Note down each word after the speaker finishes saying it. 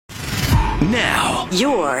Now,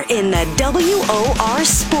 You're in the WOR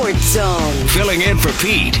Sports Zone. filling in for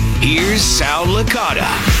Pete, here's Sal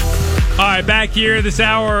Licata. All right, back here this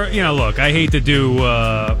hour. Look, I hate to do.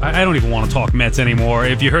 I don't even want to talk Mets anymore.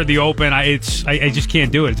 If you heard the Open, I just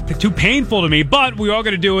can't do it. It's too painful to me. But we are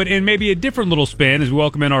going to do it in maybe a different little spin as we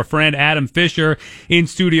welcome in our friend Adam Fisher in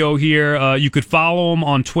studio here. You could follow him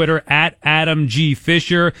on Twitter at Adam G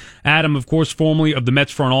Fisher. Adam, of course, formerly of the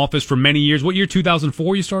Mets front office for many years. What year?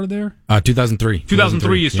 2004 you started there? 2003.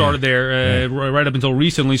 2003 you started there, right up until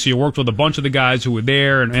recently. So you worked with a bunch of the guys who were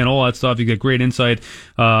there and all that stuff. You get great insight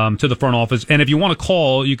to the front office. And if you want to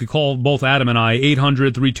call, you could call both Adam and I,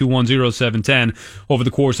 800-321-0710 over the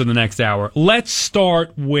course of the next hour. Let's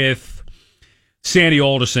start with Sandy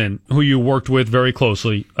Alderson, who you worked with very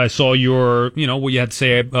closely. I saw what you had to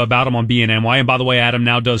say about him on BNNY. And by the way, Adam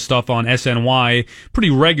now does stuff on SNY pretty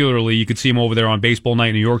regularly. You could see him over there on Baseball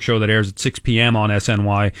Night New York show that airs at 6 p.m. on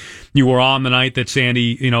SNY. You were on the night that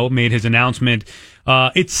Sandy, made his announcement.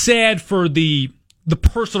 It's sad for the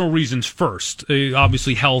personal reasons first,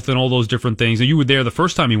 obviously health and all those different things. And you were there the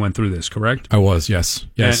first time you went through this, correct? I was, yes.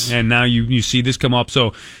 And now you see this come up.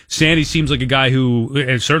 So Sandy seems like a guy who,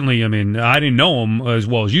 and certainly, I didn't know him as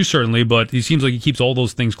well as you certainly, but he seems like he keeps all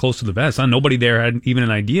those things close to the vest. Nobody there had even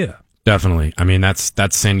an idea. Definitely.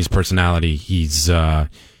 That's Sandy's personality. He's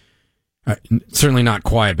certainly not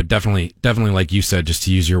quiet, but definitely, like you said, just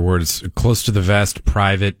to use your words, close to the vest,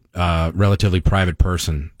 private, relatively private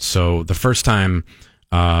person. So the first time,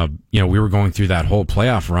 we were going through that whole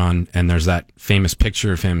playoff run, and there's that famous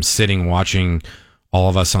picture of him sitting, watching all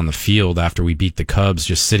of us on the field after we beat the Cubs,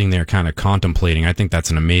 just sitting there kind of contemplating. I think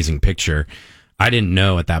that's an amazing picture. I didn't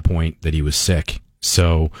know at that point that he was sick.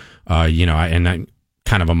 So, I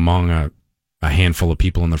kind of among a handful of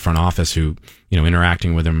people in the front office who,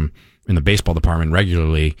 interacting with him in the baseball department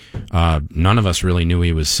regularly, none of us really knew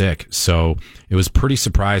he was sick. So it was pretty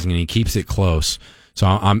surprising, and he keeps it close. So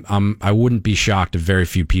I wouldn't be shocked if very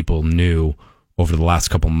few people knew over the last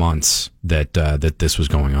couple months that this was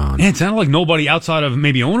going on. And it sounded like nobody outside of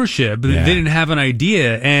maybe ownership, they didn't have an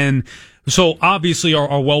idea. And so obviously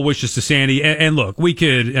our well wishes to Sandy. And look, you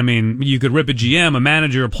could rip a GM, a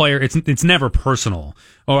manager, a player. It's never personal,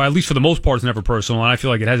 or at least for the most part, it's never personal. And I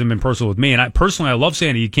feel like it hasn't been personal with me. And I love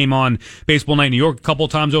Sandy. He came on Baseball Night New York a couple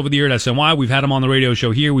of times over the year at SNY. We've had him on the radio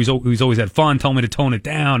show here. He's always had fun, telling me to tone it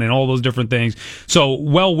down and all those different things. So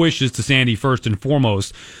well wishes to Sandy first and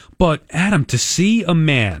foremost. But Adam, to see a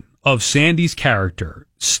man of Sandy's character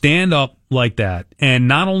stand up like that and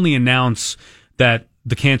not only announce that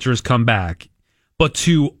the cancer has come back, but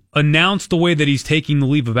to announce the way that he's taking the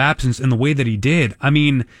leave of absence and the way that he did.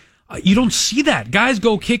 You don't see that. Guys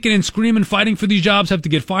go kicking and screaming, fighting for these jobs, have to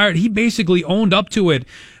get fired. He basically owned up to it.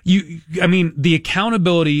 The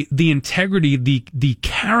accountability, the integrity, the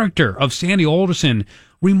character of Sandy Alderson,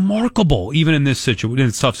 remarkable, even in this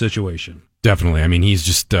tough situation. Definitely. He's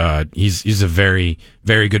just, he's a very,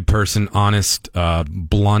 very good person, honest,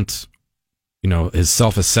 blunt, his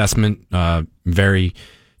self-assessment, very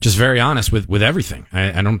honest with everything.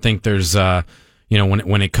 I don't think there's,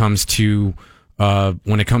 when it comes to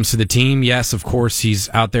the team, yes, of course, he's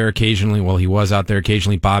out there occasionally. Well, he was out there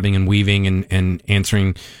occasionally bobbing and weaving and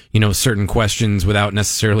answering, certain questions without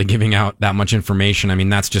necessarily giving out that much information.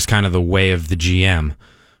 That's just kind of the way of the GM.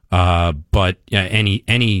 But yeah,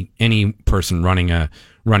 any person running a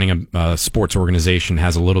sports organization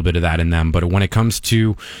has a little bit of that in them. But when it comes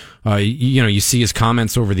to, you see his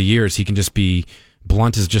comments over the years, he can just be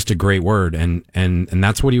blunt is just a great word. And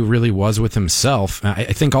that's what he really was with himself. I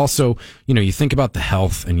think also, you think about the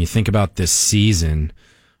health and you think about this season,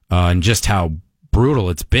 and just how brutal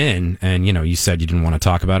it's been. And, you said you didn't want to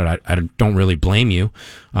talk about it. I don't really blame you.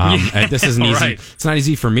 This isn't easy. Right. It's not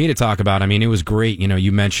easy for me to talk about. It was great.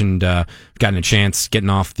 You mentioned, getting a chance,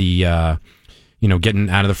 getting off the, getting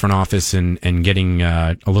out of the front office and getting,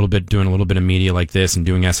 doing a little bit of media like this and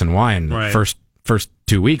doing SNY. And right. First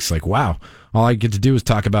 2 weeks, like, wow, all I get to do is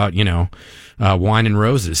talk about, wine and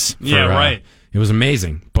roses. Right. It was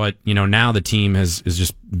amazing. But, now the team has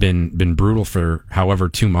just been brutal for however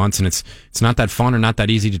 2 months, and it's not that fun or not that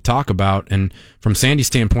easy to talk about. And from Sandy's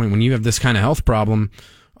standpoint, when you have this kind of health problem,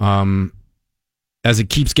 as it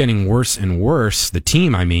keeps getting worse and worse, the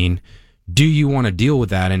team, do you want to deal with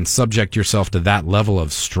that and subject yourself to that level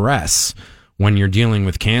of stress when you're dealing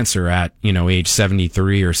with cancer at, age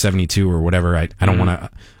 73 or 72 or whatever? I don't want to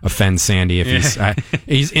offend Sandy if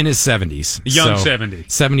he's in his 70s. Young 70.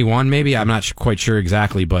 71 maybe. I'm not quite sure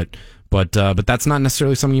exactly, but that's not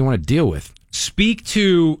necessarily something you want to deal with. speak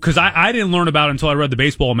to, because I didn't learn about it until I read The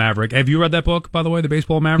Baseball Maverick. Have you read that book, by the way, The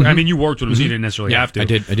Baseball Maverick? I mean, you worked with him, so you didn't necessarily have to. I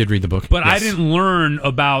did read the book. But yes. I didn't learn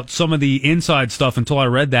about some of the inside stuff until I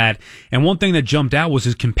read that. And one thing that jumped out was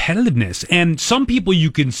his competitiveness. And some people,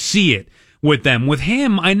 you can see it with them. With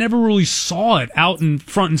him, I never really saw it out in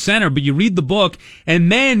front and center, but you read the book,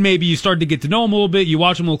 and then maybe you start to get to know him a little bit, you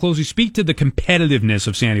watch him a little closely, speak to the competitiveness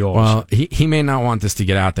of Sandy Alderson. Well, he may not want this to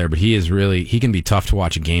get out there, but he can be tough to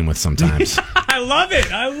watch a game with sometimes. I love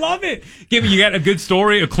it. You got a good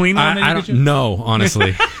story, a clean one? I don't know,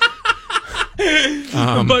 honestly.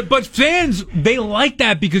 But fans, they like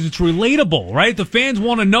that because it's relatable, right? The fans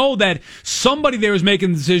want to know that somebody there is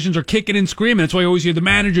making decisions or kicking and screaming. That's why you always hear the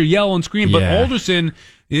manager yell and scream. But Alderson,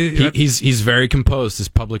 he's very composed. His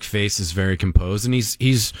public face is very composed, and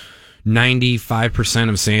he's 95%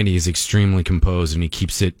 of Sandy is extremely composed, and he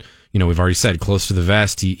keeps it. We've already said close to the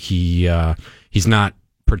vest. He's not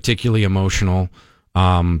particularly emotional.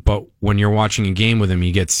 But when you're watching a game with him,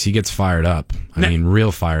 he gets fired up. I mean,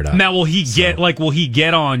 real fired up. Now, will he get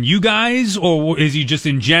on you guys, or is he just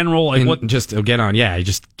in general he'll get on? Yeah, he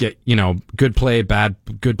just get good play, bad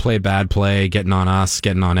play, getting on us,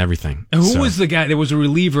 getting on everything. Who was the guy? There was a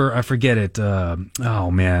reliever. I forget it.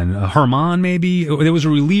 Herman maybe. There was a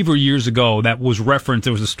reliever years ago that was referenced.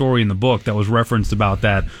 There was a story in the book that was referenced about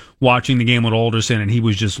that. Watching the game with Alderson, and he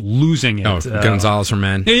was just losing it. Gonzalez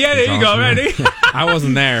Herman. Yeah, there you go. Right. I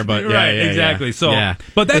wasn't there, but yeah, right, exactly. Yeah. So, yeah.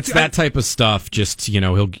 But it's that type of stuff. Just he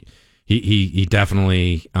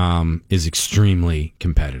definitely is extremely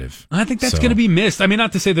competitive. I think that's going to be missed. I mean,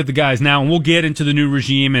 not to say that the guys now, and we'll get into the new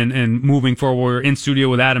regime and moving forward. We're in studio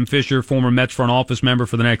with Adam Fisher, former Mets front office member,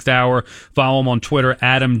 for the next hour. Follow him on Twitter,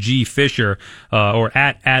 Adam G. Fisher, or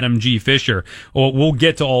at Adam G. Fisher. We'll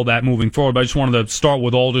get to all that moving forward, but I just wanted to start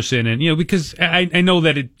with Alderson, and because I know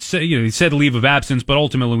that he said leave of absence, but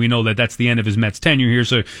ultimately we know that that's the end of his Mets tenure here.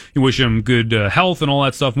 So you wish him good health and all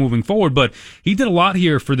that stuff moving forward. But he did a lot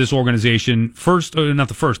here for this organization.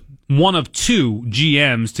 One of two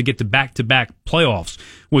GMs to get to back-to-back playoffs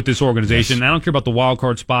with this organization. Yes. I don't care about the wild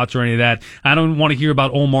card spots or any of that. I don't want to hear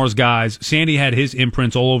about Omar's guys. Sandy had his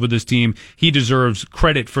imprints all over this team. He deserves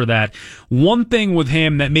credit for that. One thing with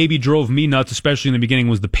him that maybe drove me nuts, especially in the beginning,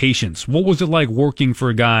 was the patience. What was it like working for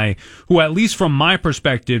a guy who, at least from my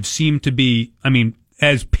perspective, seemed to be,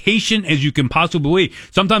 as patient as you can possibly be?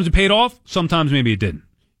 Sometimes it paid off, sometimes maybe it didn't.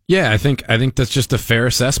 Yeah, I think that's just a fair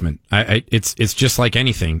assessment. It's just like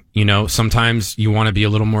anything, sometimes you want to be a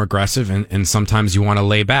little more aggressive and sometimes you want to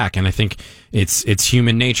lay back. And I think it's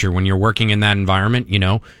human nature when you're working in that environment,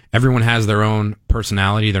 everyone has their own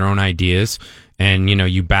personality, their own ideas, and,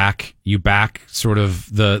 you back sort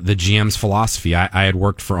of the GM's philosophy. I had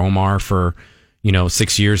worked for Omar for,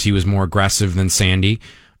 6 years. He was more aggressive than Sandy.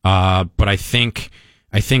 But I think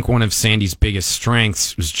one of Sandy's biggest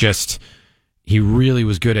strengths was just, he really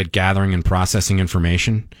was good at gathering and processing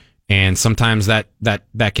information, and sometimes that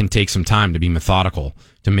can take some time to be methodical,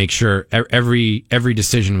 to make sure every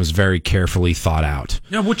decision was very carefully thought out.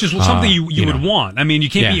 Yeah, which is something you would want. I mean, you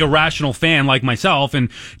can't be a rational fan like myself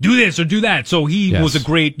and do this or do that. So he was a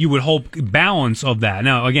great, you would hope, balance of that.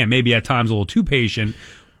 Now, again, maybe at times a little too patient.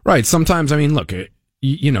 Right. Sometimes, look,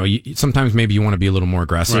 sometimes maybe you want to be a little more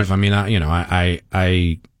aggressive. Right.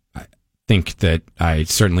 I think that I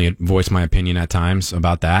certainly voice my opinion at times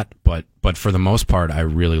about that, but for the most part, I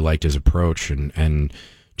really liked his approach and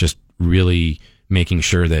just really making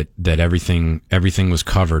sure that everything was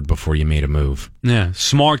covered before you made a move. Yeah,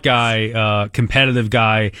 smart guy, competitive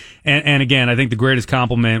guy, and again, I think the greatest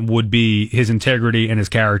compliment would be his integrity and his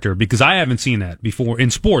character, because I haven't seen that before in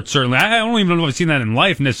sports. Certainly, I don't even know if I've seen that in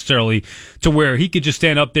life necessarily, to where he could just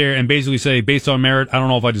stand up there and basically say, based on merit, I don't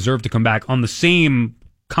know if I deserve to come back on the same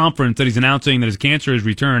conference that he's announcing that his cancer has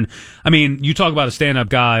returned. You talk about a stand-up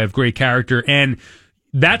guy of great character, and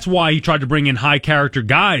that's why he tried to bring in high character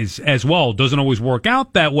guys as well. Doesn't always work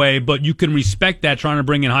out that way, but you can respect that, trying to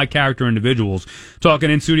bring in high character individuals. Talking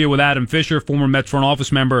in studio with Adam Fisher, former Mets front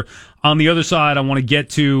office member. On the other side, I want to get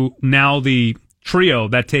to now the trio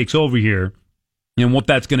that takes over here and what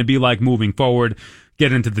that's going to be like moving forward.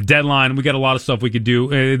 Get into the deadline. We got a lot of stuff we could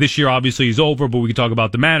do. This year obviously is over, but we could talk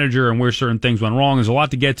about the manager and where certain things went wrong. There's a lot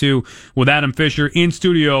to get to with Adam Fisher in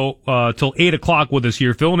studio till 8 o'clock with us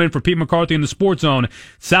here. Filling in for Pete McCarthy in the Sports Zone.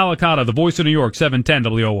 Sal Licata, the voice of New York,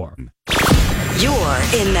 710 WOR. You're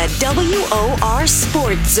in the WOR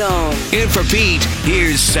Sports Zone. In for Pete,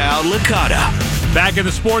 here's Sal Licata. Back in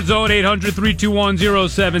the Sports Zone,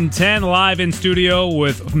 800-321-0710, live in studio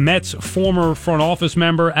with Mets former front office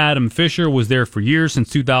member Adam Fisher. Was there for years, since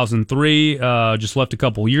 2003, just left a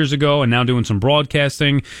couple years ago, and now doing some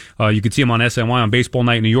broadcasting. You could see him on SNY on Baseball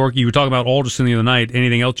Night in New York. You were talking about Alderson the other night.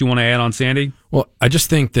 Anything else you want to add on Sandy? Well, I just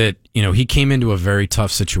think that, he came into a very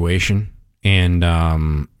tough situation, and,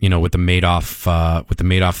 with the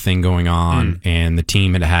Madoff thing going on, and the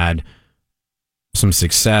team had some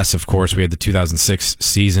success. Of course, we had the 2006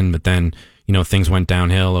 season, but then, things went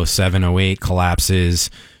downhill. 07, 08 collapses,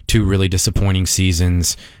 2 really disappointing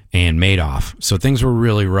seasons, and Madoff. So things were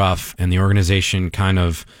really rough, and the organization kind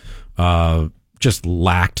of just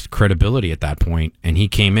lacked credibility at that point. And he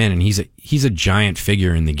came in, and he's a giant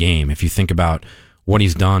figure in the game. If you think about what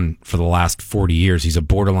he's done for the last 40 years, he's a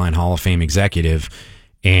borderline Hall of Fame executive,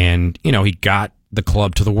 and he got the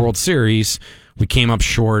club to the World Series. We came up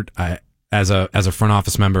short. As a front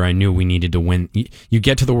office member, I knew we needed to win. You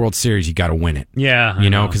get to the World Series, you got to win it. Yeah.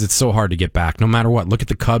 Because it's so hard to get back, no matter what. Look at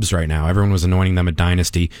the Cubs right now. Everyone was anointing them a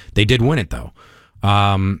dynasty. They did win it, though.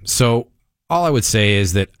 So all I would say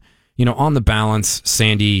is that, on the balance,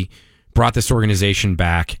 Sandy brought this organization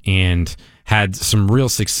back and had some real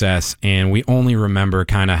success, and we only remember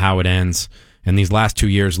kind of how it ends. And these last 2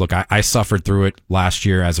 years, look, I suffered through it last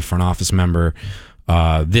year as a front office member.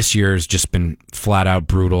 This year has just been flat out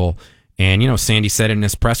brutal. And, Sandy said it in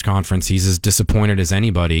his press conference, he's as disappointed as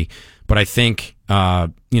anybody. But I think,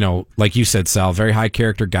 like you said, Sal, very high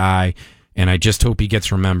character guy. And I just hope he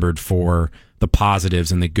gets remembered for the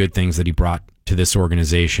positives and the good things that he brought to this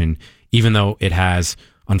organization, even though it has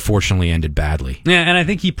unfortunately ended badly. Yeah, and I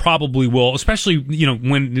think he probably will, especially,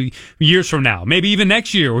 when years from now, maybe even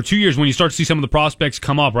next year or 2 years, when you start to see some of the prospects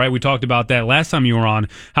come up, right? We talked about that last time you were on,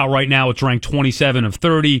 how right now it's ranked 27 of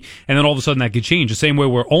 30, and then all of a sudden that could change. The same way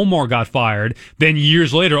where Omar got fired, then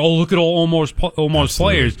years later, look at all Omar's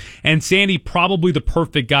players. And Sandy, probably the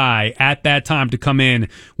perfect guy at that time to come in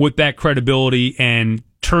with that credibility and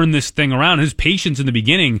turn this thing around. His patience in the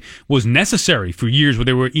beginning was necessary for years where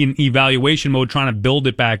they were in evaluation mode trying to build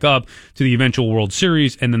it back up to the eventual World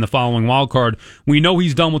Series and then the following wild card. We know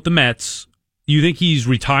he's done with the Mets. You think he's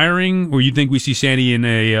retiring, or you think we see Sandy in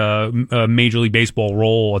a Major League Baseball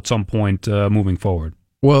role at some point moving forward?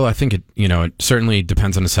 Well, I think it certainly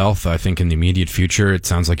depends on his health. I think in the immediate future, it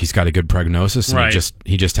sounds like he's got a good prognosis, and right.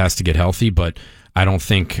 he just has to get healthy. But I don't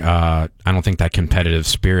think that competitive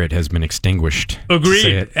spirit has been extinguished.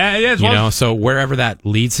 Agreed. So wherever that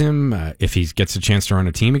leads him, if he gets a chance to run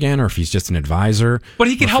a team again, or if he's just an advisor, but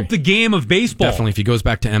he can help the game of baseball. Definitely, if he goes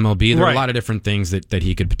back to MLB, there are a lot of different things that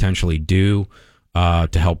he could potentially do to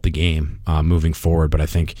help the game moving forward. But I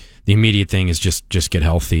think the immediate thing is just get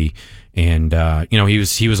healthy. And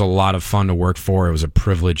he was a lot of fun to work for. It was a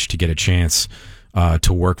privilege to get a chance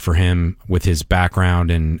to work for him with his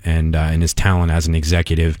background and his talent as an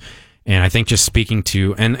executive. And I think just speaking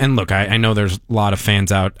to, and look, I know there's a lot of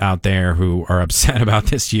fans out there who are upset about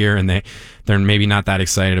this year, and they're maybe not that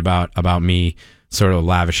excited about me sort of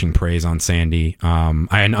lavishing praise on Sandy.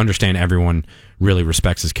 I understand everyone really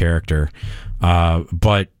respects his character.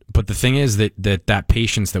 But the thing is that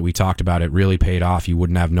patience that we talked about, it really paid off. You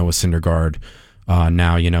wouldn't have Noah Syndergaard.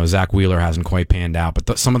 Now, Zach Wheeler hasn't quite panned out,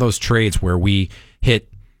 but some of those trades where we hit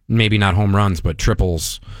maybe not home runs, but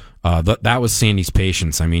triples, that was Sandy's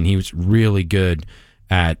patience. I mean, he was really good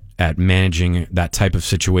at managing that type of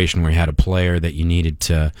situation where you had a player that you needed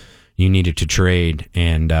to trade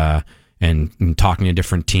and talking to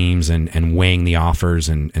different teams and weighing the offers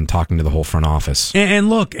and talking to the whole front office.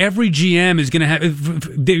 And look, every GM is going to have,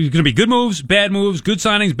 there's going to be good moves, good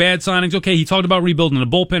signings, bad signings. Okay, he talked about rebuilding the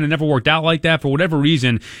bullpen. It never worked out like that. For whatever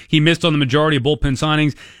reason, he missed on the majority of bullpen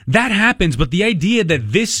signings. That happens, but the idea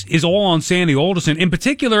that this is all on Sandy Alderson, in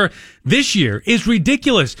particular this year, is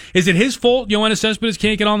ridiculous. Is it his fault Yoenis Cespedes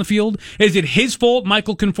can't get on the field? Is it his fault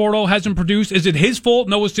Michael Conforto hasn't produced? Is it his fault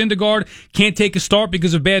Noah Syndergaard can't take a start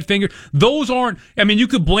because of bad finger? Those aren't, you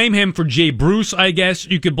could blame him for Jay Bruce, I guess.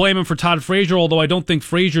 You could blame him for Todd Frazier, although I don't think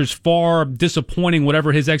Frazier's far disappointing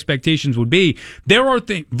whatever his expectations would be. There are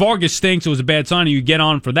things, Vargas stinks, it was a bad signing, you get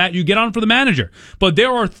on for that, you get on for the manager. But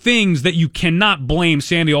there are things that you cannot blame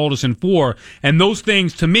Sandy Alderson for, and those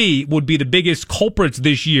things, to me, would be the biggest culprits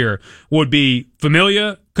this year, would be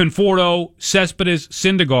Familia, Conforto, Cespedes,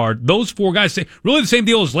 Syndergaard. Those four guys, really the same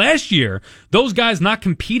deal as last year. Those guys not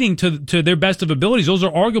competing to their best of abilities. Those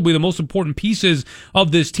are arguably the most important pieces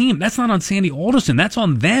of this team. That's not on Sandy Alderson. That's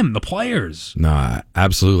on them, the players. No,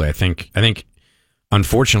 absolutely. I think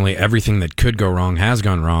unfortunately everything that could go wrong has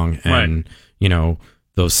gone wrong, and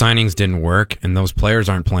those signings didn't work, and those players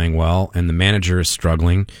aren't playing well, and the manager is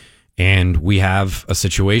struggling. And we have a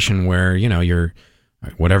situation where, you're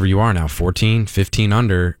whatever you are now, 14, 15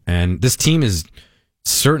 under, and this team is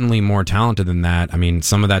certainly more talented than that. I mean,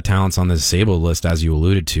 some of that talent's on the disabled list, as you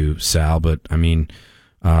alluded to, Sal, but I mean,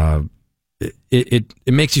 it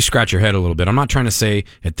makes you scratch your head a little bit. I'm not trying to say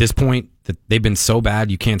at this point that they've been so bad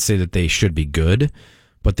you can't say that they should be good,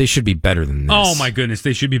 but they should be better than this. Oh, my goodness.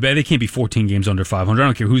 They should be better. They can't be 14 games under 500. I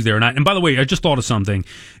don't care who's there or not. And by the way, I just thought of something.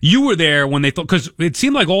 You were there when they thought, because it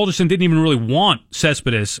seemed like Alderson didn't even really want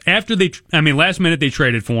Cespedes. After last minute they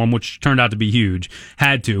traded for him, which turned out to be huge.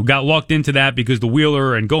 Had to. Got lucked into that because the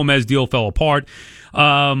Wheeler and Gomez deal fell apart.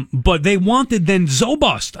 But they wanted then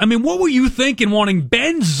Zobust. I mean, what were you thinking wanting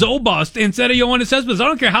Ben Zobust instead of Yoenis Cespedes? I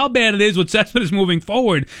don't care how bad it is with Cespedes moving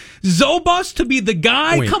forward. Zobust to be the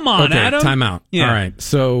guy? Wait, come on, okay, Adam. Time out. Yeah. All right.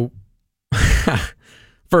 So,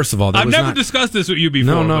 first of all, I've never discussed this with you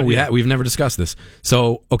before. No, we've never discussed this.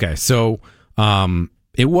 So, okay. So,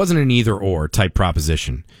 it wasn't an either or type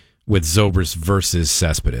proposition with Zobrist versus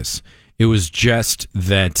Cespedes. It was just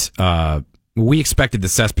that, we expected that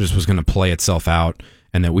Cespedes was going to play itself out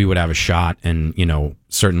and that we would have a shot. And,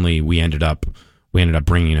 certainly we ended up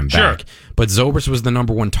bringing him back. But Zobrist was the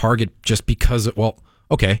number one target just because,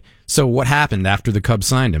 okay. So what happened after the Cubs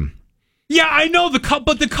signed him? Yeah, I know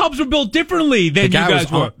but the Cubs were built differently than you guys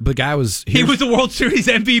were. The guy was... He was the World Series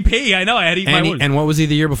MVP. I know. I had to eat my words. And what was he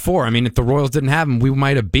the year before? I mean, if the Royals didn't have him, we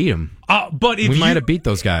might have beat him. But if we might have beat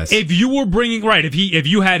those guys. If you were bringing... Right, if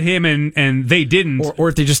you had him and they didn't... Or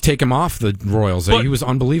if they just take him off the Royals. He was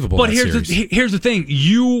unbelievable. But here's the thing.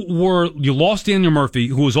 You lost Daniel Murphy,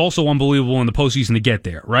 who was also unbelievable in the postseason to get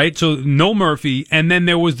there, right? So no Murphy. And then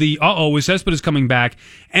there was the, is Cespedes coming back?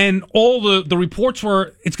 And all the reports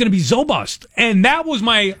were, it's going to be Zobust. And that was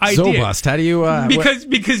my idea. Zobust. How do you...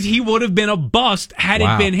 Because he would have been a bust had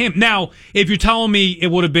it been him. Now, if you're telling me it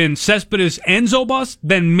would have been Cespedes and Zobust,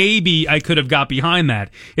 then maybe I could have got behind that.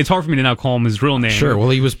 It's hard for me to now call him his real name. Sure. Well,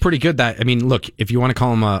 he was pretty good. Look, if you want to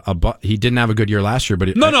call him he didn't have a good year last year,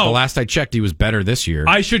 but the last I checked, he was better this year.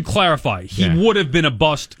 I should clarify. He would have been a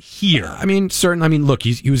bust here. Look,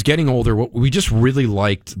 he was getting older. We just really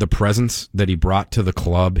liked the presence that he brought to the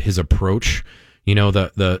club, his approach,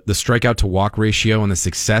 the strikeout to walk ratio and the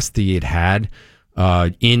success that he had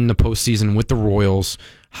in the postseason with the Royals.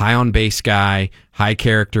 High on base guy, high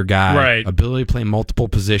character guy, right. Ability to play multiple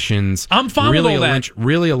positions. I'm fine with all that.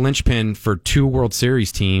 Really a linchpin for 2 World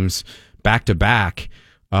Series teams back to back.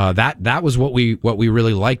 That was what we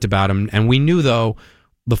really liked about him, and we knew though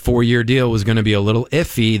the 4-year deal was going to be a little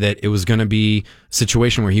iffy. That it was going to be a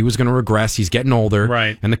situation where he was going to regress. He's getting older,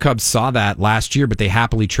 right? And the Cubs saw that last year, but they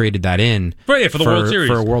happily traded that in for the World Series,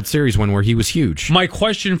 for a World Series win where he was huge. My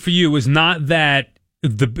question for you is not that.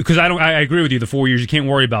 Because I agree with you, the 4 years, you can't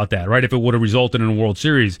worry about that, right? If it would have resulted in a World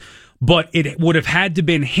Series. But it would have had to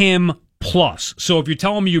been him plus. So if you're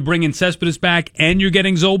telling me you bring in Cespedes back and you're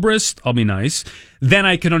getting Zobrist, I'll be nice, then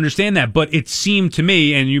I can understand that. But it seemed to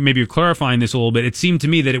me, and you're clarifying this a little bit, it seemed to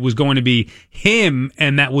me that it was going to be him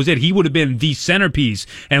and that was it. He would have been the centerpiece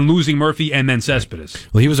and losing Murphy and then Cespedes.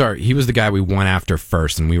 Well, he was the guy we went after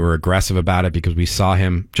first, and we were aggressive about it because we saw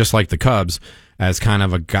him, just like the Cubs, as kind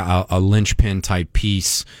of a linchpin type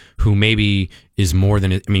piece who maybe is more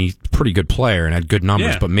than, he's a pretty good player and had good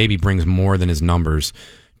numbers, but maybe brings more than his numbers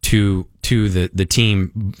to the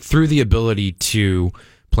team through the ability to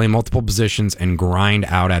play multiple positions and grind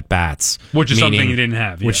out at bats. Which is something you didn't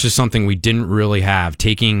have. Which is something we didn't really have.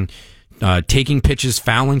 Taking pitches,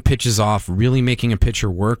 fouling pitches off, really making a pitcher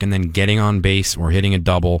work, and then getting on base or hitting a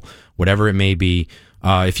double, whatever it may be.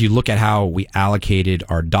 If you look at how we allocated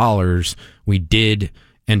our dollars, we did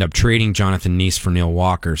end up trading Jonathan Neese for Neil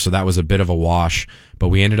Walker, so that was a bit of a wash. But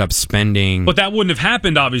we ended up spending... But that wouldn't have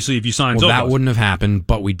happened, obviously, if you signed Zobust. That wouldn't have happened,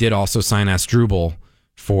 but we did also sign Asdrubal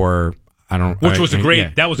for... That was a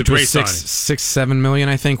great signing. $6-7 million,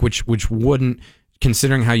 I think, which wouldn't...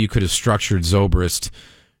 Considering how you could have structured Zobrist...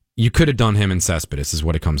 You could have done him in Cespedes, is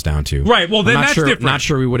what it comes down to. Right, well, then that's different. Not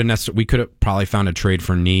sure we would have necessarily... We could have probably found a trade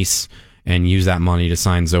for Neese and use that money to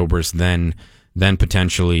sign Zobrist, then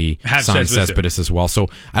potentially sign Cespedes as well. So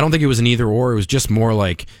I don't think it was an either or. It was just more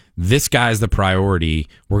like, this guy's the priority.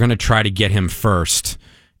 We're going to try to get him first.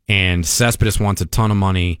 And Cespedes wants a ton of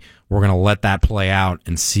money. We're going to let that play out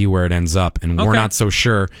and see where it ends up. And we're not so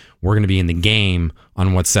sure we're going to be in the game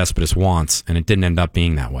on what Cespedes wants. And it didn't end up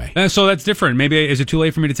being that way. So that's different. Maybe, is it too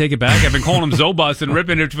late for me to take it back? I've been calling him Zobust and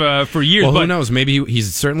ripping it for years. Well, who knows? Maybe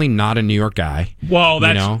he's certainly not a New York guy. Well,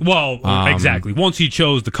 exactly. Once he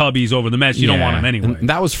chose the Cubbies over the Mets, you don't want him anyway. And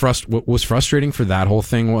that was what was frustrating for that whole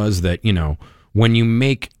thing was that, when you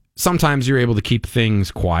make... Sometimes you're able to keep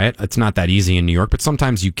things quiet. It's not that easy in New York, but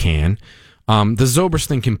sometimes you can. The Zobrist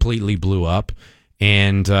thing completely blew up,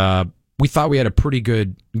 and we thought we had a pretty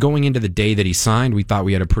good, going into the day that he signed, we thought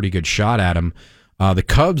we had a pretty good shot at him. The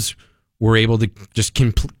Cubs were able to just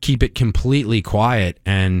keep it completely quiet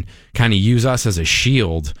and kind of use us as a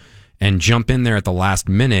shield and jump in there at the last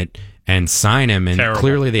minute and sign him. And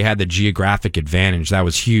clearly they had the geographic advantage. That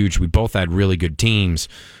was huge. We both had really good teams,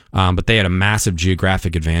 but they had a massive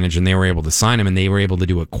geographic advantage, and they were able to sign him, and they were able to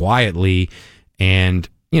do it quietly. And,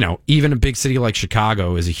 even a big city like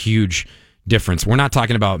Chicago is a huge difference. We're not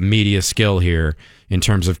talking about media skill here in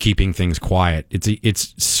terms of keeping things quiet.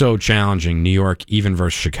 It's so challenging, New York, even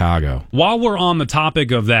versus Chicago. While we're on the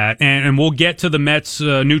topic of that, and we'll get to the Mets'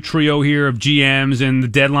 new trio here of GMs and the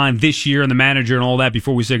deadline this year and the manager and all that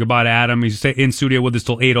before we say goodbye to Adam. He's in studio with us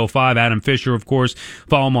till 8:05. Adam Fisher, of course.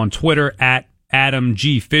 Follow him on Twitter at Adam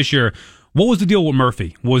G. Fisher. What was the deal with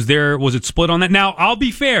Murphy? Was it split on that? Now, I'll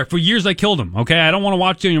be fair. For years, I killed him, okay? I don't want to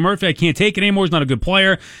watch Daniel Murphy. I can't take it anymore. He's not a good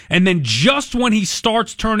player. And then just when he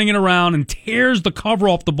starts turning it around and tears the cover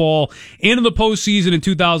off the ball into the postseason in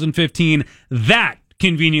 2015, that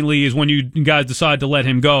conveniently is when you guys decide to let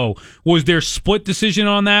him go. Was there split decision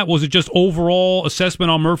on that? Was it just overall assessment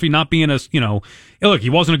on Murphy not being look, he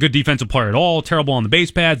wasn't a good defensive player at all, terrible on the base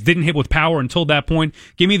pads, didn't hit with power until that point.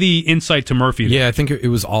 Give me the insight to Murphy. Yeah, I think it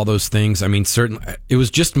was all those things. I mean, certainly it was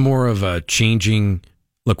just more of a changing.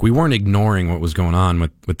 Look, we weren't ignoring what was going on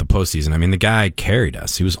with the postseason. I mean, the guy carried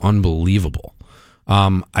us. He was unbelievable.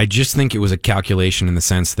 I just think it was a calculation in the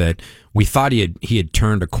sense that we thought he had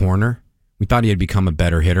turned a corner. We thought he had become a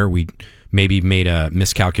better hitter. We maybe made a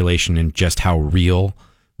miscalculation in just how real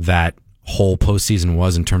that whole postseason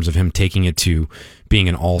was in terms of him taking it to being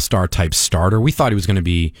an all-star type starter. We thought he was going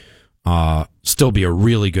to still be a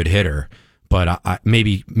really good hitter, but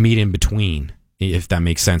maybe meet in between, if that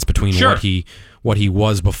makes sense, between sure. what he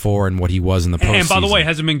was before and what he was in the postseason. And by the way,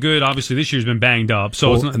 hasn't been good. Obviously, this year's been banged up.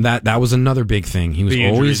 So that was another big thing. He was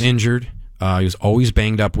always injured. He was always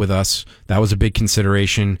banged up with us. That was a big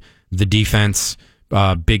consideration. The defense,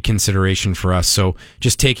 big consideration for us. So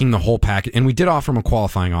just taking the whole package, and we did offer him a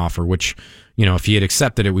qualifying offer, which, if he had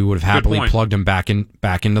accepted it, we would have happily plugged him back into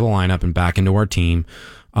the lineup and back into our team.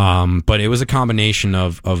 But it was a combination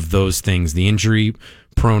of those things: the injury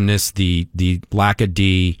proneness, the lack of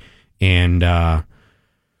D, and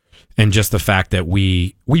just the fact that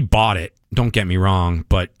we bought it. Don't get me wrong,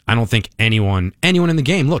 but I don't think anyone in the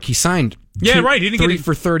game. Look, he signed. Yeah, right. He didn't get it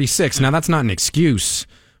for 36. Now that's not an excuse.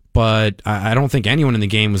 But I don't think anyone in the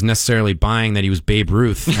game was necessarily buying that he was Babe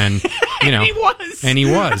Ruth, and he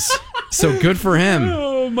was. So good for him.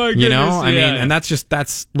 Oh my goodness! I mean, and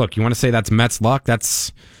that's look. You want to say that's Mets luck? I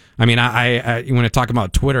mean, you want to talk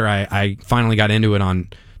about Twitter? I finally got into it on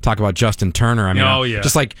talk about Justin Turner. I mean,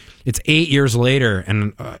 just like it's 8 years later,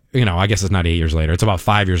 and I guess it's not 8 years later. It's about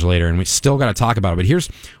 5 years later, and we still got to talk about it. But here's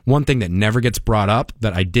one thing that never gets brought up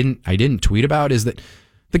that I didn't tweet about is that.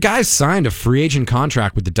 The guy signed a free agent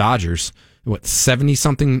contract with the Dodgers,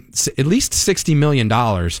 70-something, at least $60 million.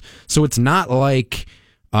 So it's not like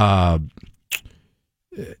if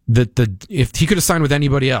he could have signed with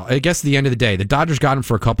anybody else. I guess at the end of the day, the Dodgers got him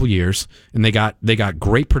for a couple years, and they got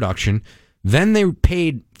great production. Then they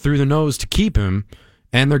paid through the nose to keep him,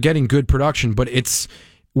 and they're getting good production. But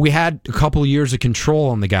we had a couple of years of control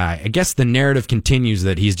on the guy. I guess the narrative continues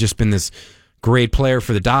that he's just been this great player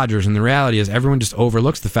for the Dodgers, and the reality is everyone just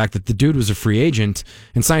overlooks the fact that the dude was a free agent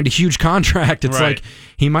and signed a huge contract. It's like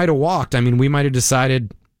he might have walked. I mean, we might have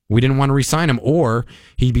decided we didn't want to re-sign him, or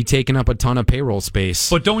he'd be taking up a ton of payroll space.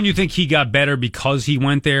 But don't you think he got better because he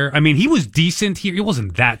went there? I mean, he was decent here. He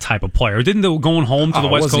wasn't that type of player. Didn't the going home to the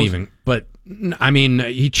West Coast? But I mean,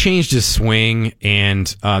 he changed his swing,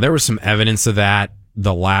 and there was some evidence of that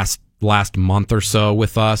the last month or so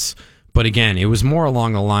with us. But again, it was more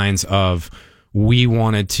along the lines of we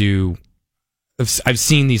wanted to. I've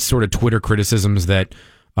seen these sort of Twitter criticisms that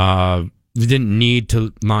they didn't need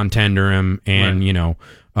to non-tender him, and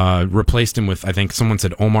replaced him with, I think someone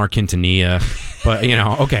said Omar Quintanilla, but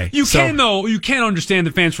okay. You can't understand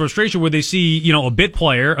the fans' frustration where they see, a bit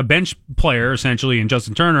player, a bench player essentially in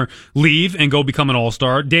Justin Turner leave and go become an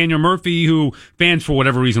all-star. Daniel Murphy, who fans for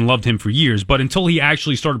whatever reason loved him for years, but until he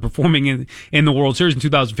actually started performing in the World Series in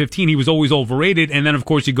 2015, he was always overrated. And then of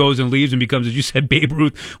course he goes and leaves and becomes, as you said, Babe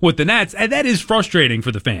Ruth with the Nats. And that is frustrating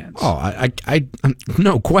for the fans. Oh, I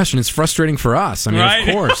no question. It's frustrating for us. I mean, right?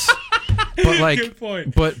 Of course. But good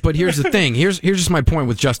point. But here's the thing. Here's just my point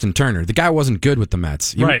with Justin Turner. The guy wasn't good with the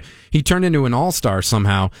Mets. Right. He turned into an all-star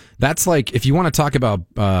somehow. That's like, if you want to talk about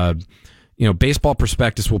Baseball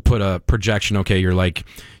Prospectus will put a projection. Okay, you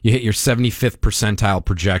hit your 75th percentile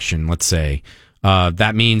projection. Let's say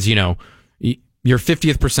that means your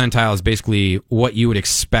 50th percentile is basically what you would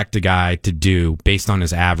expect a guy to do based on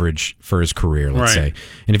his average for his career, let's say.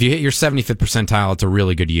 And if you hit your 75th percentile, it's a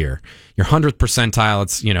really good year. Your 100th percentile,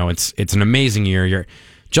 it's an amazing year.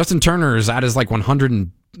 Justin Turner is at his like 150th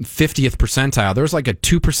percentile. There's like a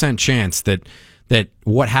 2% chance that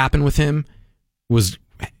what happened with him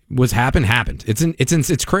happened.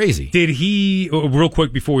 It's crazy. Did he, real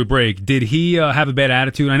quick before we break, did he have a bad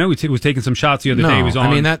attitude? I know he was taking some shots the other day. He was on.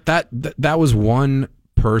 I mean, that was one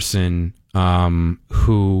person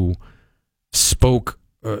who spoke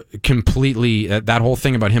completely, that whole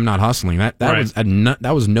thing about him not hustling.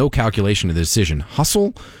 That was no calculation of the decision.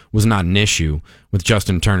 Hustle was not an issue with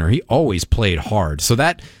Justin Turner. He always played hard. So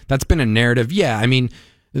that's been a narrative. Yeah, I mean,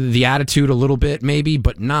 the attitude a little bit maybe,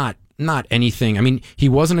 but not anything. I mean, he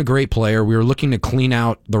wasn't a great player. We were looking to clean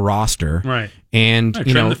out the roster. Right. And,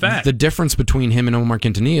 the difference between him and Omar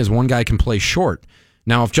Quintanilla is one guy can play short.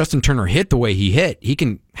 Now, if Justin Turner hit the way he hit, he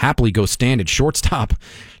can happily go stand at shortstop,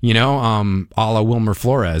 a la Wilmer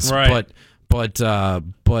Flores. Right. But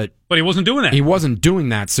he wasn't doing that. He wasn't doing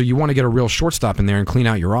that, so you want to get a real shortstop in there and clean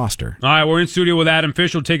out your roster. All right, we're in studio with Adam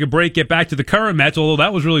Fisher. We'll take a break, get back to the current Mets, although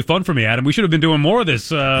that was really fun for me, Adam. We should have been doing more of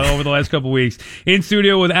this over the last couple of weeks. In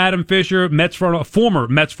studio with Adam Fisher, former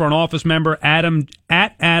Mets front office member, Adam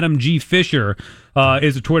G. Fisher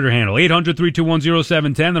is a Twitter handle.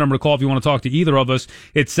 800-321-0710, the number to call if you want to talk to either of us.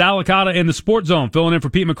 It's Sal Licata in the Sports Zone, filling in for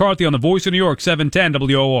Pete McCarthy on the Voice of New York, 710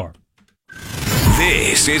 WOR.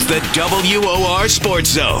 This is the WOR Sports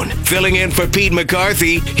Zone. Filling in for Pete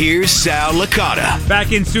McCarthy, here's Sal Licata.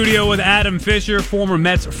 Back in studio with Adam Fisher, former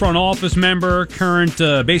Mets front office member, current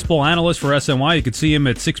baseball analyst for SNY. You could see him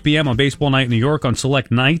at 6 p.m. on Baseball Night in New York on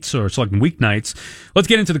select nights or select weeknights. Let's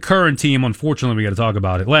get into the current team. Unfortunately, we got to talk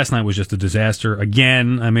about it. Last night was just a disaster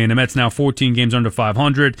again. I mean, the Mets now 14 games under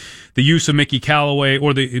 500. The use of Mickey Callaway's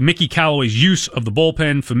use of the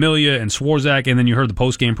bullpen, Familia and Swarzak, and then you heard the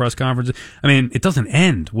post-game press conference. I mean, it doesn't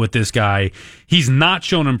end with this guy. He's not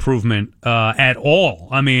shown improvement at all.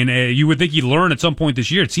 I mean, you would think he'd learn at some point this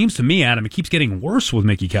year. It seems to me, Adam, it keeps getting worse with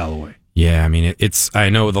Mickey Callaway. Yeah, I mean, I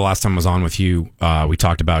know the last time I was on with you, we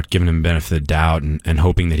talked about giving him the benefit of the doubt and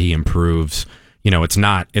hoping that he improves. It's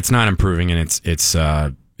not improving, and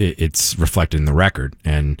it's reflected in the record.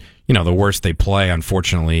 And the worse they play,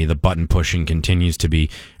 unfortunately, the button pushing continues to be.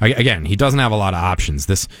 Again, he doesn't have a lot of options.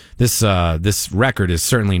 This record is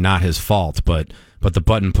certainly not his fault, but the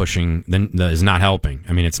button pushing is not helping.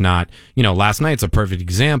 I mean, it's not. Last night's a perfect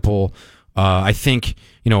example. I think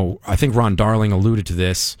Ron Darling alluded to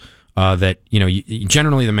this. That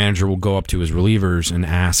generally the manager will go up to his relievers and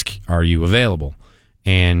ask, "Are you available?"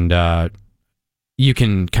 And you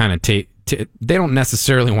can kind of take. They don't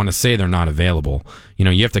necessarily want to say they're not available.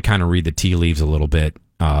 You have to kind of read the tea leaves a little bit.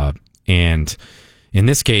 And in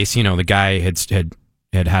this case, the guy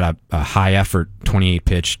had a high effort 28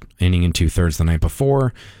 pitch inning and 2/3 the night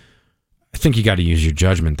before. I think you got to use your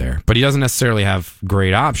judgment there, but he doesn't necessarily have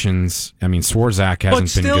great options. I mean, Swarzak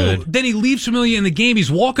hasn't been good. Then he leaves Familia in the game. He's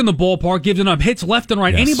walking the ballpark, giving up hits left and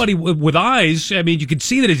right. Yes. Anybody with eyes, I mean, you can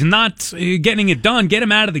see that he's not getting it done. Get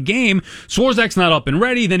him out of the game. Swarzak's not up and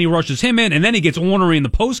ready. Then he rushes him in, and then he gets ornery in the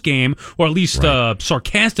post game, or at least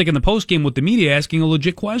sarcastic in the post game with the media, asking a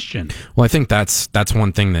legit question. Well, I think that's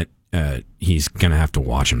one thing that he's going to have to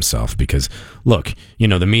watch himself, because look,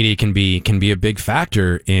 the media can be a big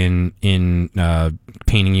factor in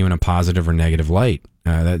painting you in a positive or negative light.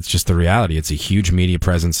 That's just the reality. It's a huge media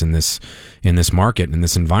presence in this market, in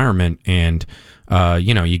this environment, and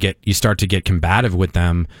you start to get combative with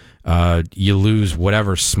them. You lose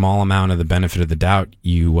whatever small amount of the benefit of the doubt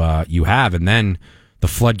you have, and then the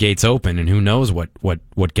floodgates open, and who knows what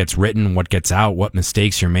gets written, what gets out, what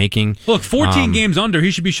mistakes you're making. Look, 14 games under, he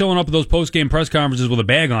should be showing up at those post-game press conferences with a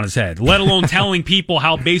bag on his head, let alone telling people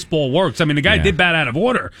how baseball works. I mean, the guy did bat out of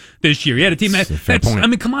order this year. He had a team that's I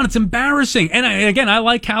mean, come on, it's embarrassing. And again, I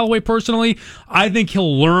like Callaway personally. I think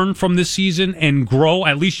he'll learn from this season and grow.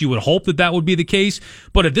 At least you would hope that would be the case.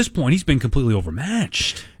 But at this point, he's been completely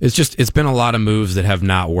overmatched. It's been a lot of moves that have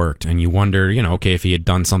not worked, and you wonder, okay, if he had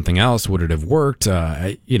done something else, would it have worked?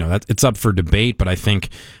 It's up for debate, but I think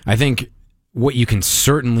what you can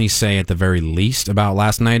certainly say at the very least about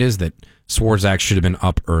last night is that Swarzak should have been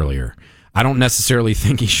up earlier. I don't necessarily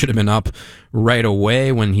think he should have been up right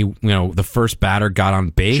away when the first batter got on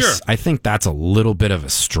base. Sure. I think that's a little bit of a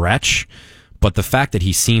stretch, but the fact that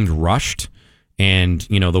he seemed rushed and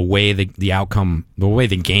the way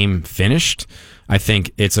the game finished, I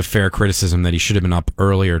think it's a fair criticism that he should have been up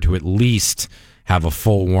earlier to at least have a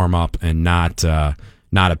full warm up and not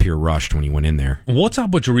not appear rushed when he went in there. What's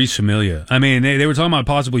up with Jeurys Familia? I mean, they were talking about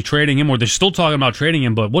possibly trading him, or they're still talking about trading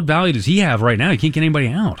him, but what value does he have right now? He can't get anybody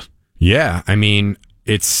out. Yeah, I mean,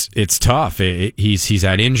 it's tough. He's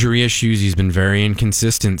had injury issues. He's been very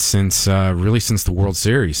inconsistent since the World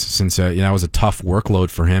Series. Since that was a tough workload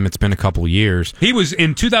for him. It's been a couple of years. He was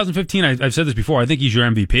in 2015. I've said this before. I think he's your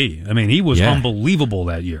MVP. I mean, he was unbelievable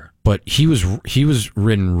that year. But he was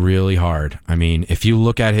ridden really hard. I mean, if you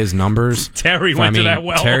look at his numbers, Terry went to that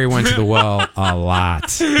well. Terry went to the well a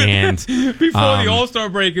lot, and before the All-Star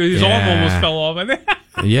break, his arm almost fell off.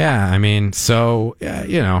 Yeah, I mean, so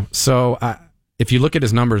if you look at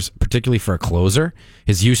his numbers, particularly for a closer,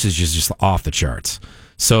 his usage is just off the charts.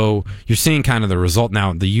 So you're seeing kind of the result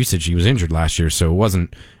now. The usage, he was injured last year, so it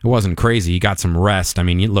wasn't crazy. He got some rest. I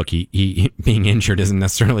mean, look, he being injured isn't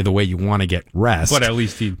necessarily the way you want to get rest. But at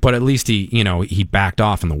least he backed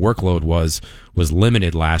off, and the workload was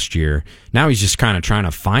limited last year. Now he's just kind of trying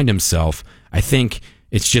to find himself. I think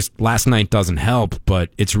it's just last night doesn't help,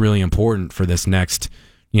 but it's really important for this next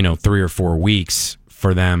 3 or 4 weeks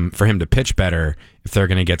for him to pitch better if they're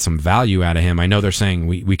going to get some value out of him. I know they're saying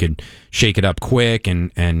we could shake it up quick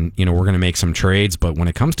and we're going to make some trades, but when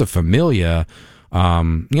it comes to Familia,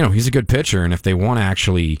 he's a good pitcher, and if they want to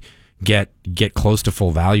actually get close to full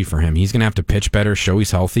value for him, he's going to have to pitch better, show he's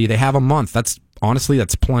healthy. They have a month. That's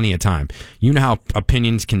plenty of time. You know how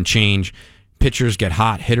opinions can change. Pitchers get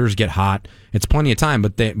hot, hitters get hot. It's plenty of time,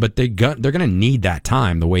 but they're going to need that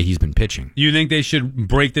time the way he's been pitching. You think they should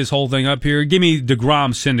break this whole thing up here? Give me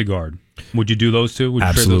DeGrom, Syndergaard. Would you do those two?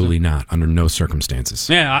 Absolutely not, under no circumstances.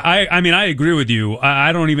 Yeah, I mean, I agree with you.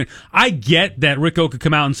 I get that Rico could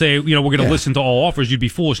come out and say, we're going to listen to all offers. You'd be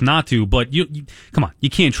foolish not to, but come on,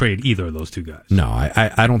 you can't trade either of those two guys. No,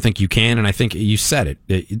 I don't think you can, and I think you said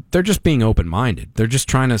it. They're just being open-minded. They're just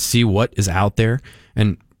trying to see what is out there,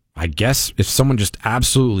 and I guess if someone just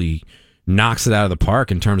absolutely knocks it out of the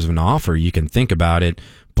park in terms of an offer, you can think about it.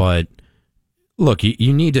 But look,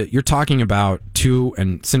 you need to. You're talking about two,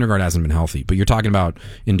 and Syndergaard hasn't been healthy, but you're talking about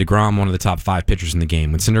in DeGrom, one of the top 5 pitchers in the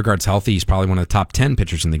game. When Syndergaard's healthy, he's probably one of the top 10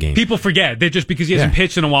 pitchers in the game. People forget that just because he hasn't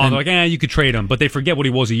pitched in a while, they're like, you could trade him, but they forget what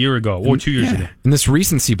he was a year ago or 2 years ago. And this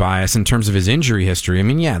recency bias in terms of his injury history. I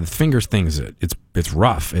mean, the fingers things, it's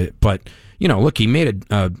rough, but look, he made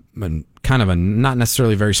a kind of a not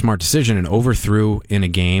necessarily very smart decision and overthrew in a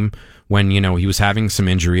game when he was having some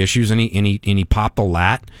injury issues, and he popped the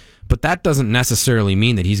lat. But that doesn't necessarily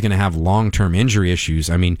mean that he's going to have long-term injury issues.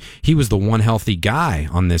 I mean, he was the one healthy guy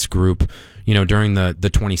on this group, during the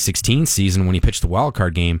 2016 season when he pitched the wild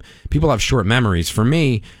card game. People have short memories. For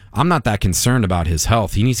me, I'm not that concerned about his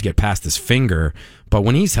health. He needs to get past this finger. But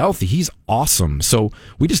when he's healthy, he's awesome. So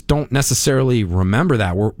we just don't necessarily remember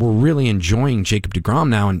that. We're really enjoying Jacob deGrom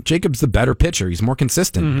now, and Jacob's the better pitcher. He's more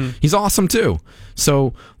consistent. Mm-hmm. He's awesome too.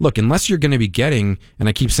 So look, unless you're going to be getting, and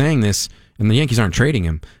I keep saying this, and the Yankees aren't trading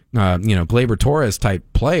him, Gleyber Torres type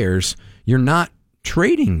players, you're not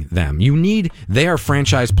trading them. They are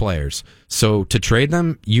franchise players. So to trade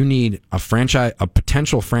them, you need a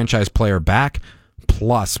potential franchise player back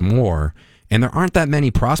plus more. And there aren't that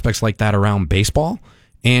many prospects like that around baseball,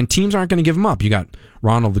 and teams aren't going to give them up. You got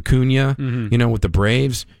Ronald Acuna, with the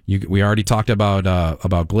Braves. We already talked about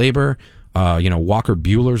Gleyber. Walker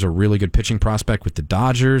Buehler's a really good pitching prospect with the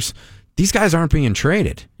Dodgers. These guys aren't being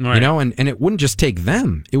traded, right. And it wouldn't just take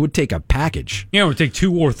them. It would take a package. It would take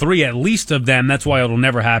 2 or 3 at least of them. That's why it'll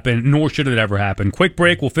never happen, nor should it ever happen. Quick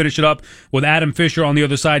break. We'll finish it up with Adam Fisher on the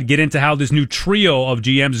other side, get into how this new trio of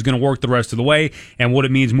GMs is going to work the rest of the way and what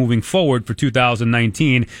it means moving forward for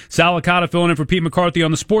 2019. Sal Licata filling in for Pete McCarthy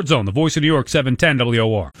on the Sports Zone, the voice of New York, 710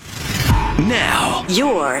 WOR. Now,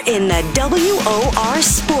 you're in the WOR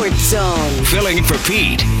Sports Zone. Filling in for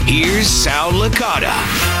Pete, here's Sal Licata.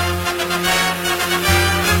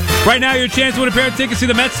 Right now, your chance to win a pair of tickets to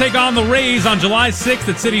the Mets take on the Rays on July 6th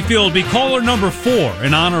at Citi Field. Be caller number 4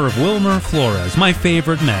 in honor of Wilmer Flores, my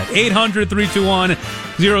favorite Met.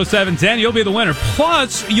 800-321-0710. You'll be the winner.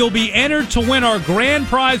 Plus, you'll be entered to win our grand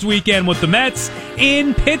prize weekend with the Mets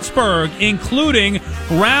in Pittsburgh, including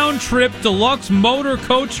round-trip deluxe motor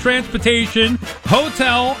coach transportation,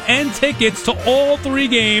 hotel, and tickets to all 3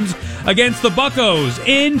 games against the Buccos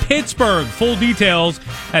in Pittsburgh. Full details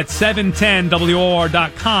at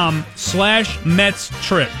 710WOR.com/Mets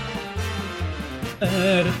trip.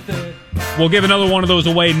 We'll give another one of those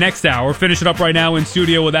away next hour. Finish it up right now in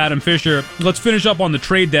studio with Adam Fisher. Let's finish up on the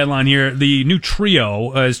trade deadline here. The new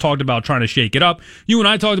trio has talked about trying to shake it up. You and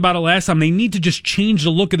I talked about it last time. They need to just change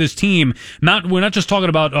the look of this team. We're not just talking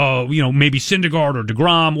about maybe Syndergaard or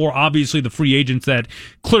DeGrom or obviously the free agents that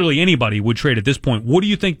clearly anybody would trade at this point. What do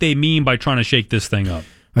you think they mean by trying to shake this thing up?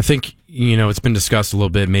 I think, it's been discussed a little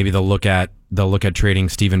bit. Maybe they'll look at trading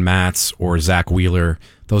Steven Matz or Zach Wheeler.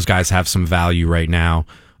 Those guys have some value right now.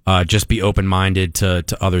 Just be open-minded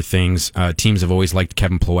to other things. Teams have always liked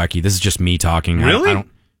Kevin Plawecki. This is just me talking. Really?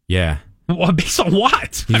 Yeah. Well, based on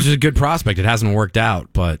what? He's just a good prospect. It hasn't worked out,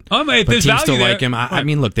 but teams still like him. I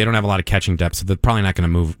mean, look, they don't have a lot of catching depth, so they're probably not going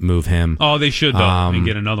to move him. Oh, they should, though, and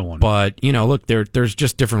get another one. But, look, there's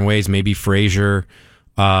just different ways. Maybe Frazier.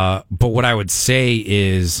 But what I would say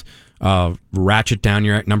is ratchet down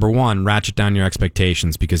your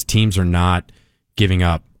expectations, because teams are not giving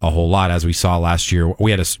up a whole lot. As we saw last year,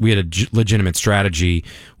 we had a legitimate strategy.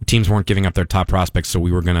 Teams weren't giving up their top prospects, so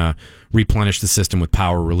we were going to replenish the system with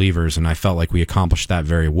power relievers, and I felt like we accomplished that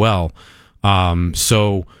very well.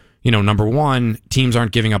 So, number one, teams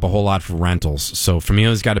aren't giving up a whole lot for rentals. So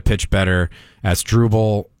Familia's got to pitch better.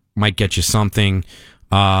 Asdrubal might get you something.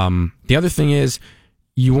 The other thing is,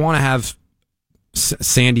 you want to have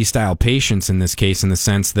Sandy-style patience in this case, in the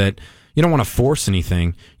sense that you don't want to force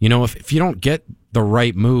anything. If you don't get the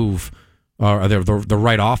right move or the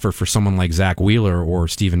right offer for someone like Zach Wheeler or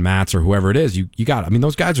Steven Matz or whoever it is, you got it. I mean,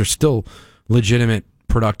 those guys are still legitimate,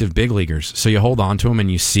 productive big leaguers. So you hold on to them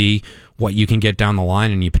and you see what you can get down the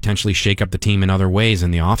line, and you potentially shake up the team in other ways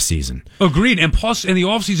in the offseason. Agreed. And plus, in the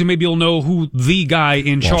offseason, maybe you'll know who the guy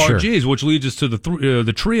in charge is, which leads us to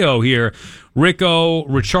the trio here. Rico,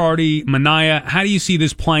 Ricciardi, Manaea. How do you see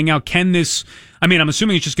this playing out? I'm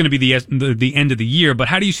assuming it's just going to be the end of the year, but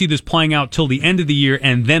how do you see this playing out till the end of the year,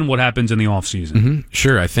 and then what happens in the offseason? Mm-hmm.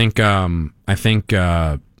 Sure. I think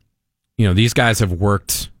these guys have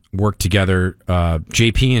worked together,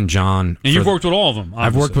 JP and John. And you've worked with all of them, obviously.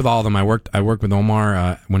 I've worked with all of them. I worked with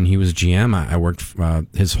Omar when he was GM. I worked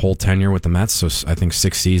his whole tenure with the Mets, so I think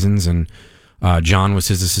 6 seasons, and John was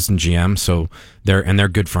his assistant GM. So they're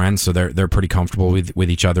good friends, so they're pretty comfortable with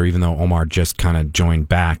each other, even though Omar just kind of joined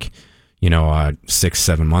back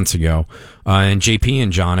 6-7 months ago. And JP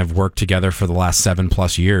and John have worked together for the last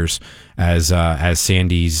 7+ years as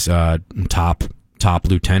Sandy's top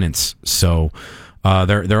lieutenants. So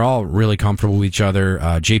they're all really comfortable with each other.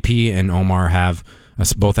 JP and Omar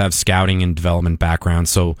both have scouting and development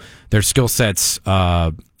backgrounds, so their skill sets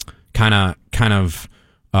kind of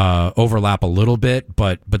overlap a little bit,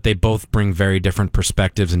 but they both bring very different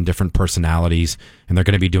perspectives and different personalities, and they're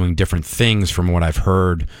going to be doing different things from what I've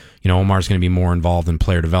heard. Omar's going to be more involved in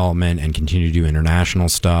player development and continue to do international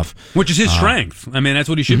stuff, which is his strength. I mean, that's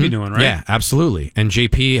what he should be doing, right? Yeah, absolutely. And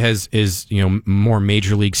JP is more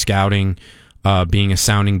major league scouting, being a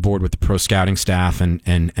sounding board with the pro scouting staff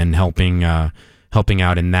and helping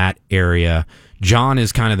out in that area. John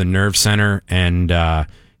is kind of the nerve center, and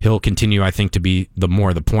he'll continue, I think, to be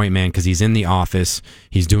the point man, because he's in the office,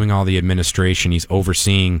 he's doing all the administration, he's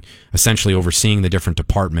essentially overseeing the different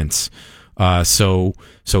departments. So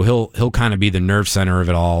he'll kind of be the nerve center of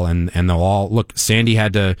it all, and they'll all look. Sandy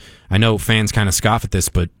had to. I know fans kind of scoff at this,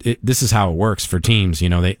 but this is how it works for teams.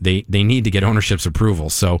 They need to get ownership's approval.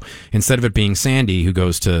 So instead of it being Sandy who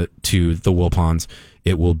goes to the Wilpons,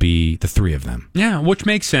 it will be the three of them. Yeah, which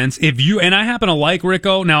makes sense. And I happen to like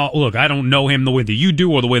Rico. Now, look, I don't know him the way that you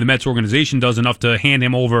do or the way the Mets organization does enough to hand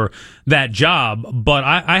him over that job, but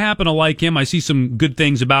I happen to like him. I see some good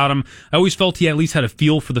things about him. I always felt he at least had a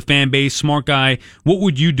feel for the fan base, smart guy. What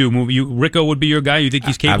would you do? Rico would be your guy? You think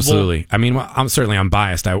he's capable? Absolutely. I mean, I'm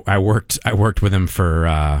biased. I worked with him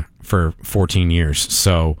for 14 years.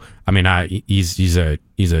 So, I mean, he's a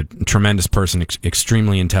tremendous person,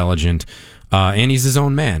 extremely intelligent. And he's his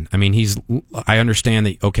own man. I mean, I understand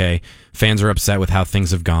that, okay, fans are upset with how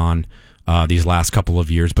things have gone these last couple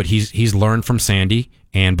of years, but he's learned from Sandy,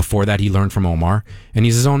 and before that he learned from Omar, and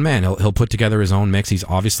he's his own man. He'll put together his own mix. He's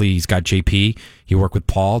got JP. He worked with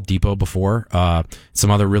Paul Depot before,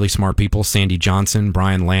 some other really smart people, Sandy Johnson,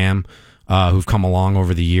 Brian Lamb, who've come along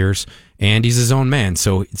over the years. And he's his own man,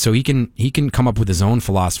 so he can come up with his own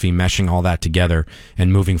philosophy, meshing all that together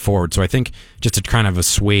and moving forward. So I think just to kind of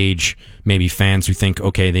assuage maybe fans who think,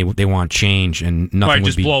 okay, they want change and nothing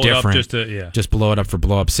would be different. Just blow it up for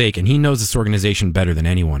blow up's sake. And he knows this organization better than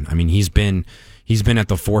anyone. I mean, he's been at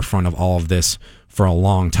the forefront of all of this for a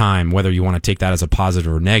long time. Whether you want to take that as a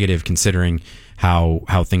positive or negative, considering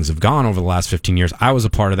how things have gone over the last 15 years, I was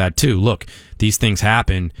a part of that too. Look, these things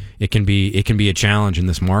happen, it can be a challenge in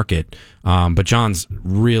this market. But John's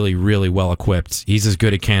really, really well equipped. He's as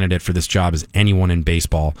good a candidate for this job as anyone in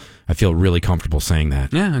baseball. I feel really comfortable saying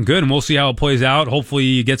that. Yeah, good. And we'll see how it plays out. Hopefully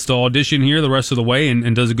he gets to audition here the rest of the way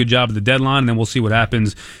and does a good job at the deadline, and then we'll see what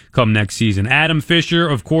happens come next season. Adam Fisher,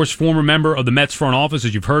 of course, former member of the Mets front office,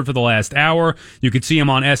 as you've heard for the last hour. You could see him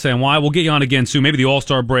on SNY. We'll get you on again soon. Maybe the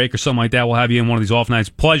All-Star break or something like that. We'll have you in one of these off nights.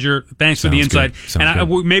 Pleasure. Thanks for the insight. And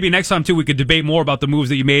maybe next time, too, we could debate more about the moves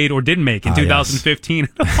that you made or didn't make in 2015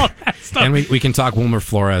 and all that stuff. And we can talk Wilmer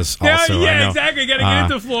Flores also. Yeah, exactly. Got to get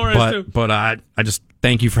into Flores, too. But I just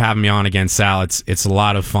thank you for having me on again, Sal. It's a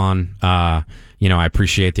lot of fun. I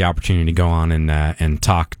appreciate the opportunity to go on and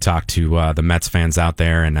talk to the Mets fans out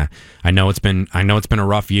there. And I know it's been a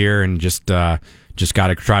rough year, and just got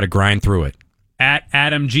to try to grind through it. At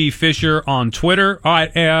Adam G. Fisher on Twitter. All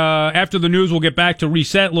right, after the news, we'll get back to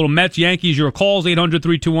Reset. Little Mets, Yankees, your calls,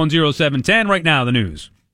 800-321-0710. Right now, the news.